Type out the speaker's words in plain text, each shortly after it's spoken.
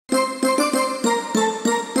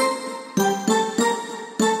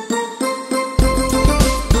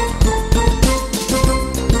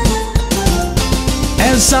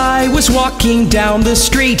As I was walking down the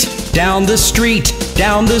street, down the street,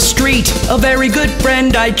 down the street, a very good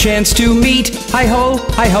friend I chanced to meet. Hi-ho,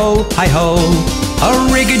 hi-ho, hi-ho.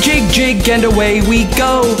 A rig-a-jig-jig and away we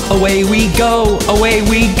go, away we go, away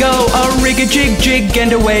we go. A rig-a-jig-jig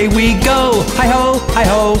and away we go. Hi-ho,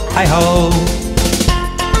 hi-ho, hi-ho.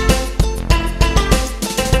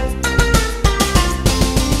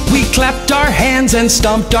 We clapped our hands and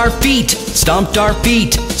stomped our feet, stomped our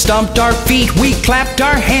feet, stomped our feet. We clapped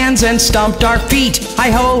our hands and stomped our feet.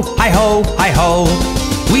 Hi-ho, hi-ho, hi-ho.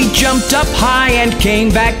 We jumped up high and came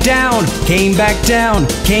back down, came back down,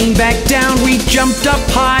 came back down. We jumped up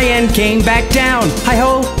high and came back down.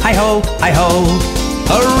 Hi-ho, hi-ho, hi-ho.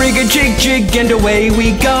 A rig-a-jig-jig and away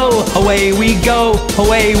we go, away we go,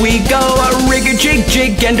 away we go. A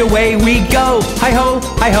rig-a-jig-jig and away we go. Hi-ho,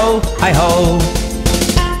 hi-ho, hi-ho.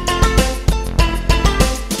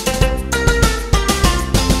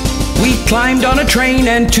 We climbed on a train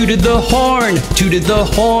and tooted the horn, tooted the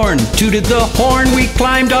horn, tooted the horn. We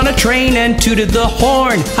climbed on a train and tooted the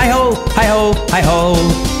horn. Hi-ho, hi-ho, hi-ho.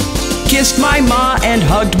 Kissed my ma and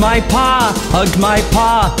hugged my pa, hugged my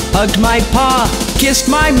pa, hugged my pa. Kissed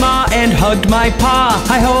my ma and hugged my pa.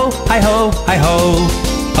 Hi-ho, hi-ho, hi-ho.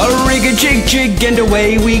 A rig-a-jig-jig and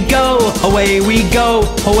away we go, away we go,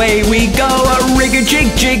 away we go. A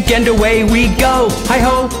rig-a-jig-jig and away we go.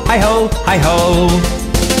 Hi-ho, hi-ho, hi-ho.